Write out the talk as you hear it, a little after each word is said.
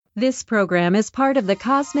This program is part of the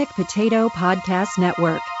Cosmic Potato Podcast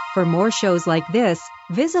Network. For more shows like this,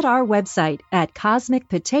 visit our website at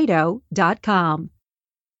cosmicpotato.com.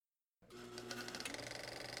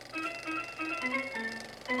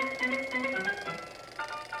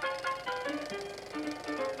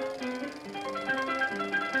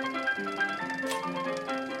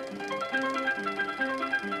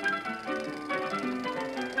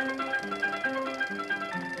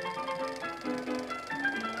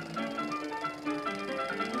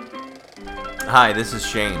 Hi, this is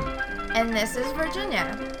Shane. And this is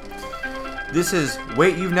Virginia. This is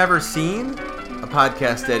Wait You've Never Seen, a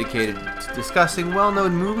podcast dedicated to discussing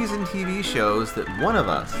well-known movies and TV shows that one of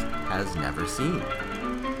us has never seen.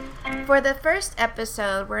 For the first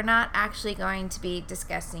episode, we're not actually going to be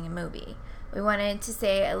discussing a movie. We wanted to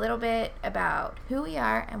say a little bit about who we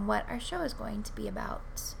are and what our show is going to be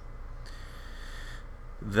about.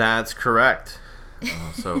 That's correct.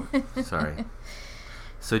 Sorry.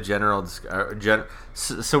 So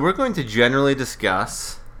so we're going to generally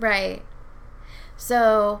discuss. Right.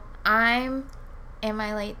 So I'm in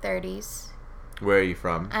my late 30s. Where are you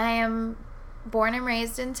from? I am born and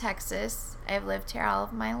raised in Texas. I've lived here all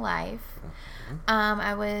of my life.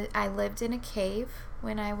 Mm-hmm. I lived in a cave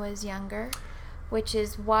when I was younger, which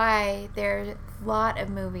is why there's a lot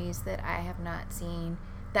of movies that I have not seen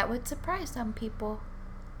that would surprise some people.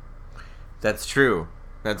 That's true.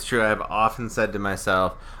 That's true. I have often said to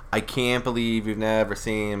myself, I can't believe you've never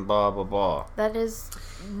seen blah, blah, blah. That is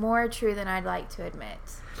more true than I'd like to admit.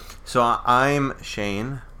 So I'm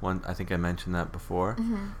Shane. I think I mentioned that before.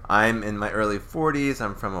 Mm-hmm. I'm in my early 40s.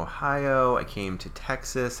 I'm from Ohio. I came to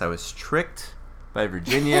Texas. I was tricked by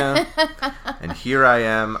Virginia. And here I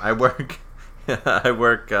am. I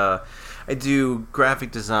do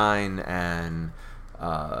graphic design and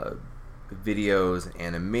videos,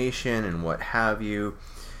 animation, and what have you.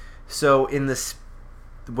 So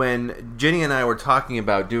when Jenny and I were talking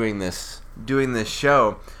about doing this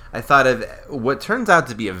show, I thought of what turns out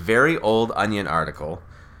to be a very old Onion article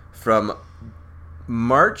from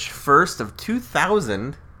March 1st of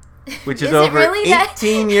 2000, which is over really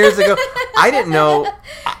 18 years ago. I didn't know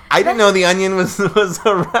the Onion was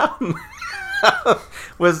around.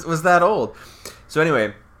 was that old. So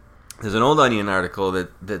anyway, there's an old Onion article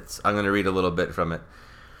that's I'm going to read a little bit from it.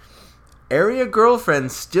 Area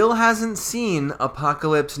girlfriend still hasn't seen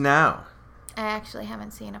Apocalypse Now. I actually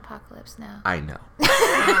haven't seen Apocalypse Now. I know.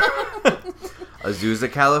 Azusa,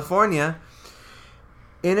 California.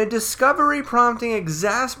 In a discovery prompting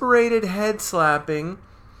exasperated head slapping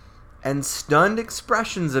and stunned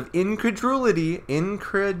expressions of incredulity,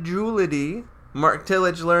 Mark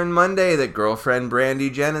Tillage learned Monday that girlfriend Brandy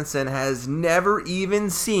Jennison has never even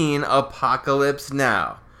seen Apocalypse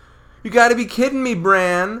Now. You gotta be kidding me,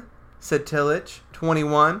 Bran, said Tillage,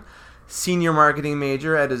 21, senior marketing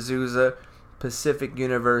major at Azusa Pacific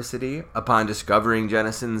University, upon discovering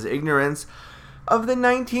Jennison's ignorance of the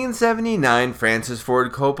 1979 Francis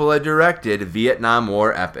Ford Coppola directed Vietnam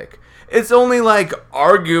War epic. It's only like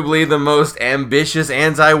arguably the most ambitious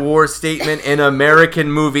anti-war statement in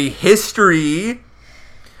American movie history.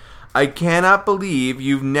 I cannot believe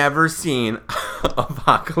you've never seen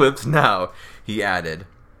Apocalypse Now, he added.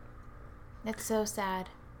 That's so sad.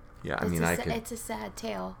 Yeah, It's a sad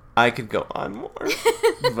tale. I could go on more,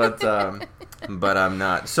 but I'm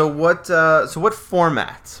not. So what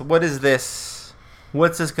formats? What is this?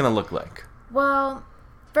 What's this gonna look like? Well,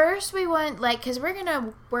 first we want because we're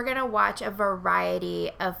gonna watch a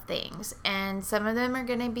variety of things, and some of them are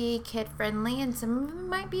gonna be kid friendly, and some of them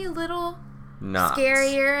might be a little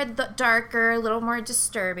scarier, darker, a little more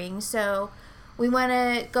disturbing. So we want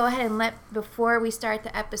to go ahead and before we start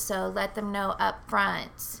the episode, let them know up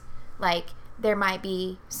front. Like, there might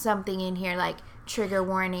be something in here like trigger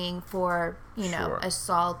warning for, Sure.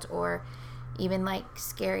 assault or even like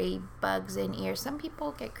scary bugs in ears. Some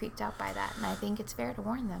people get creeped out by that, and I think it's fair to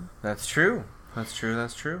warn them. That's true. That's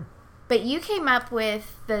true. But you came up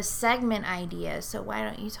with the segment idea, so why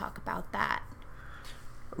don't you talk about that?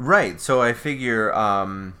 Right. So I figure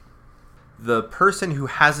the person who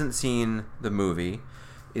hasn't seen the movie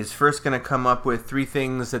is first going to come up with three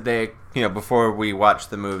things that they, before we watch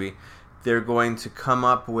the movie, they're going to come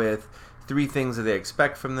up with three things that they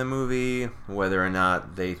expect from the movie, whether or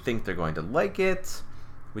not they think they're going to like it,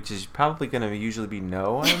 which is probably going to usually be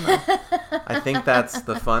no. I don't know. I think that's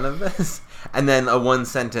the fun of this. And then a one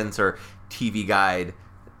sentence or TV guide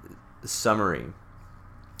summary.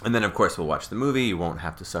 And then, of course, we'll watch the movie. You won't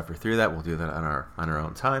have to suffer through that. We'll do that on our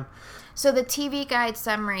own time. So the TV Guide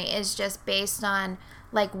summary is just based on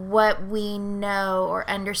like what we know or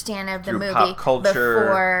understand of the movie pop culture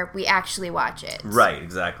before we actually watch it. Right,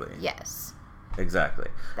 exactly. Yes. Exactly.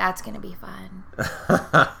 That's going to be fun.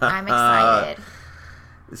 I'm excited.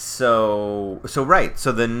 So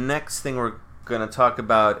the next thing we're going to talk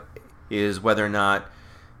about is whether or not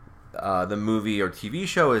the movie or TV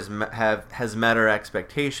show has met our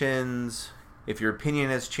expectations, if your opinion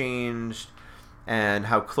has changed, and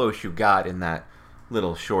how close you got in that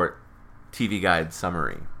little short TV Guide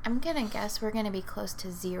summary. I'm going to guess we're going to be close to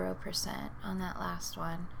 0% on that last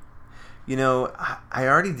one. You know, I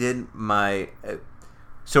already did my...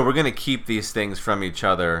 So we're going to keep these things from each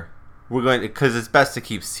other. We're going to... Because it's best to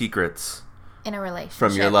keep secrets... In a relationship.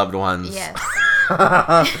 From your loved ones. Yes.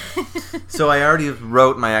 So I already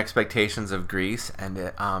wrote my expectations of Grease,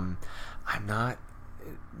 and I'm not...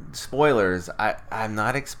 Spoilers, I'm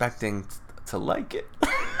not expecting to like it.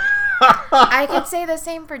 I could say the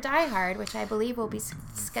same for Die Hard, which I believe we'll be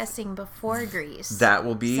discussing before Grease. That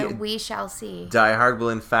will be... So we shall see. Die Hard will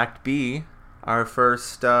in fact be our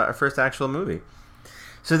first actual movie.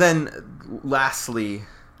 So then, lastly...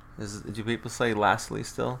 do people say lastly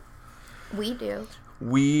still? We do.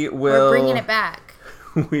 We're bringing it back.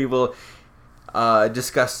 We will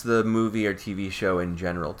discuss the movie or TV show in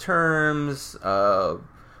general terms,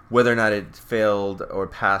 whether or not it failed or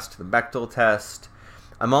passed the Bechdel test.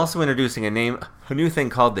 I'm also introducing a new thing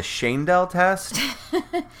called the Shaindel test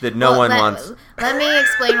that no one wants. Let me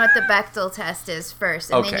explain what the Bechdel test is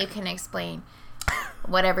first, and Okay. then you can explain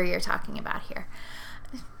whatever you're talking about here.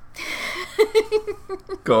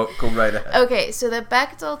 Go right ahead. Okay, so the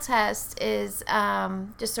Bechdel test is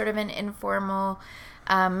just sort of an informal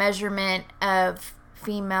measurement of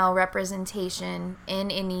female representation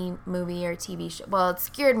in any movie or TV show. Well, it's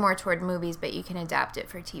geared more toward movies, but you can adapt it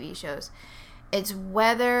for TV shows. It's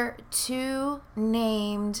whether two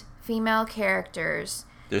named female characters...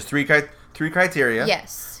 There's three criteria.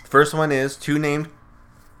 Yes. First one is two named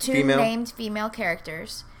female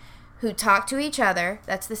characters who talk to each other.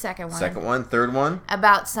 That's the second one. Second one. Third one.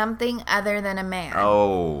 About something other than a man.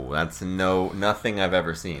 Oh, that's nothing I've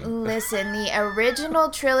ever seen. Listen, the original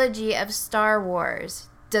trilogy of Star Wars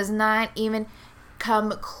does not even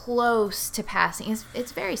come close to passing.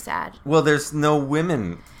 It's very sad. Well, there's no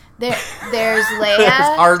women. There's Leia. There's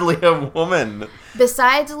hardly a woman.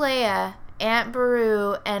 Besides Leia, Aunt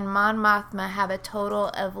Beru and Mon Mothma have a total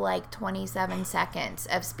of like 27 seconds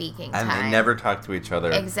of speaking time. And they never talk to each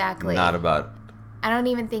other. Exactly. Not about... I don't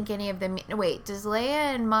even think any of them... Wait, does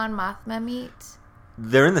Leia and Mon Mothma meet?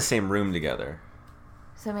 They're in the same room together.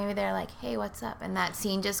 So maybe they're like, hey, what's up? And that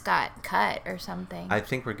scene just got cut or something. I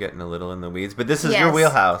think we're getting a little in the weeds, but this is your Yes.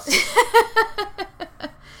 wheelhouse.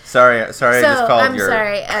 Sorry, I just called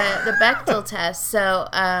the Bechdel test. So,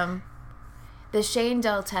 the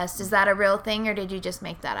Shaindel test, is that a real thing, or did you just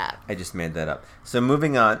make that up? I just made that up. So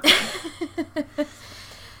moving on.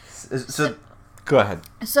 So go ahead.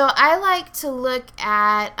 So I like to look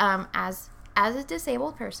at, as a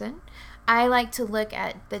disabled person, I like to look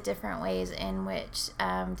at the different ways in which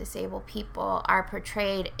disabled people are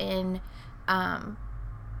portrayed in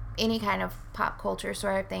any kind of pop culture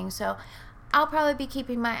sort of thing. So I'll probably be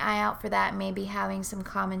keeping my eye out for that, maybe having some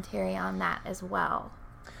commentary on that as well.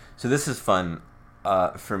 So this is fun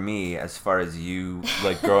for me as far as you,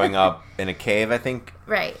 like, growing up in a cave, I think.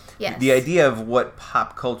 Right, yes. The idea of what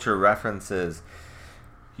pop culture references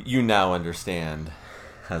you now understand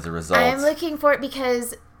as a result. I'm looking for it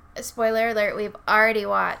because, spoiler alert, we've already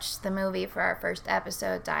watched the movie for our first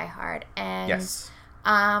episode, Die Hard. And yes.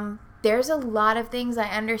 There's a lot of things I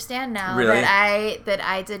understand now Really? that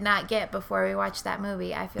I did not get before we watched that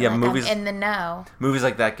movie. I feel like movies, I'm in the know. Movies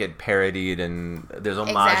like that get parodied, and there's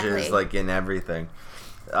homages Exactly. like in everything.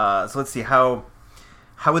 So let's see, how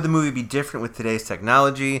would the movie be different with today's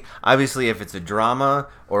technology? Obviously, if it's a drama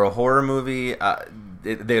or a horror movie,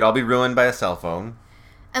 they'd all be ruined by a cell phone.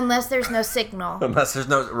 Unless there's no signal. Unless there's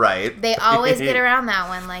no... Right. They always get around that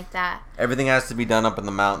one like that. Everything has to be done up in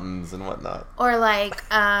the mountains and whatnot. Or like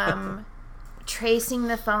tracing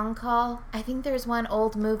the phone call. I think there's one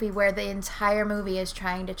old movie where the entire movie is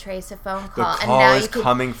trying to trace a phone call. The call and now is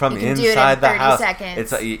coming from inside the house. 30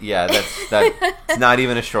 seconds. It's not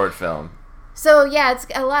even a short film. So yeah, it's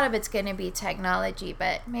a lot of it's going to be technology,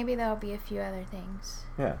 but maybe there'll be a few other things.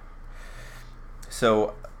 Yeah.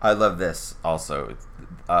 So I love this also.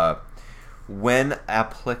 When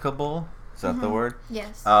applicable, is that the word?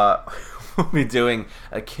 Yes. We'll be doing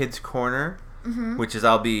a kids' corner, which is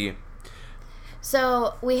I'll be...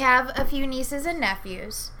 So we have a few nieces and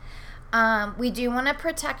nephews. We do want to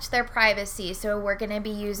protect their privacy, so we're going to be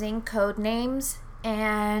using code names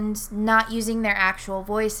and not using their actual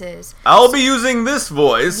voices. I'll be using this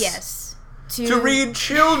voice. Yes. To read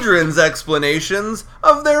children's explanations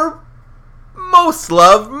of their most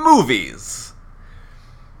loved movies.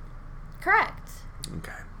 Correct.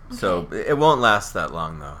 Okay. So it won't last that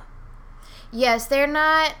long, though. Yes, they're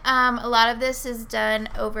not. A lot of this is done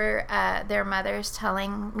over their mothers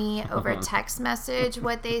telling me over text message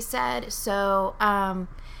what they said. So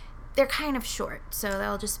they're kind of short. So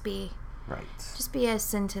they'll just be a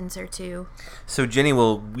sentence or two. So Jenny,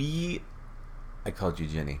 I called you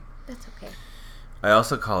Jenny. That's okay. I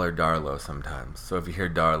also call her Darlo sometimes. So if you hear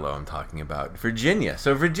Darlo, I'm talking about Virginia.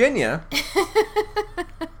 So Virginia,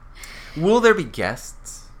 will there be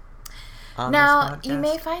guests? Now, you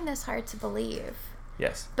may find this hard to believe.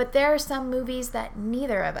 Yes. But there are some movies that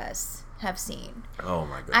neither of us have seen. Oh,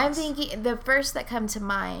 my goodness. I'm thinking, the first that come to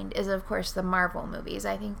mind is, of course, the Marvel movies.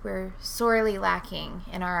 I think we're sorely lacking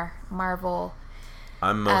in our Marvel.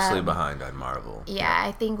 I'm mostly behind on Marvel. Yeah,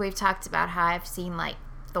 I think we've talked about how I've seen, like,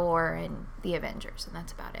 Thor and the Avengers, and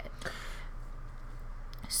that's about it.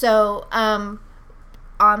 So, on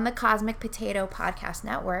the Cosmic Potato Podcast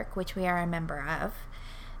Network, which we are a member of,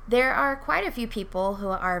 there are quite a few people who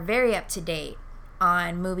are very up to date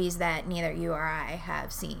on movies that neither you or I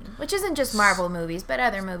have seen, which isn't just Marvel movies, but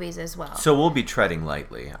other movies as well. So we'll be treading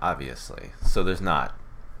lightly, obviously. So there's not.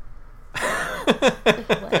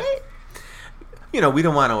 What? We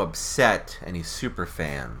don't want to upset any super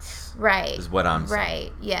fans. Right. Is what I'm saying.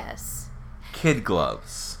 Right, yes. Kid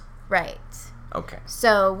gloves. Right. Okay.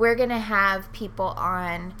 So we're going to have people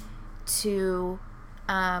on to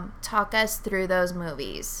talk us through those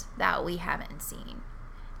movies that we haven't seen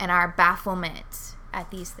and our bafflement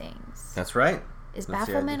at these things. That's right. Is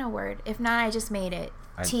bafflement a word? If not, I just made it.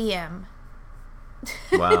 TM.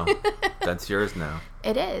 Wow. That's yours now.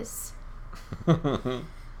 It is.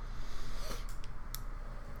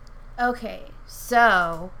 Okay,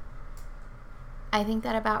 so I think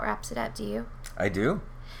that about wraps it up. Do you? I do.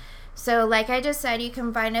 So like I just said, you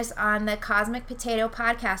can find us on the Cosmic Potato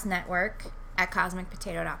Podcast Network at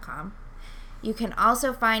cosmicpotato.com. You can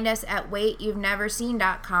also find us at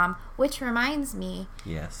waityou'veneverseen.com, which reminds me,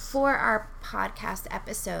 yes, for our podcast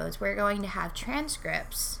episodes, we're going to have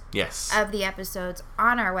transcripts of the episodes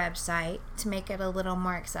on our website to make it a little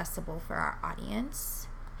more accessible for our audience.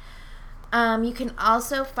 You can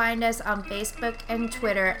also find us on Facebook and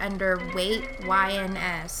Twitter under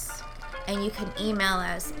WaitYNS, and you can email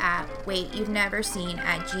us at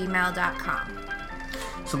waityou'veneverseen@gmail.com.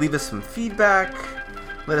 So leave us some feedback.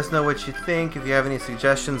 Let us know what you think. If you have any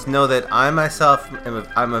suggestions, know that I myself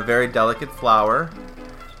I'm a very delicate flower.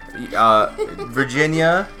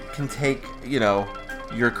 Virginia can take,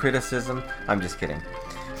 your criticism. I'm just kidding.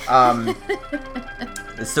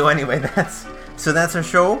 So anyway, that's our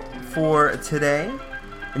show for today.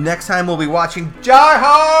 Next time we'll be watching Die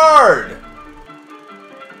Hard!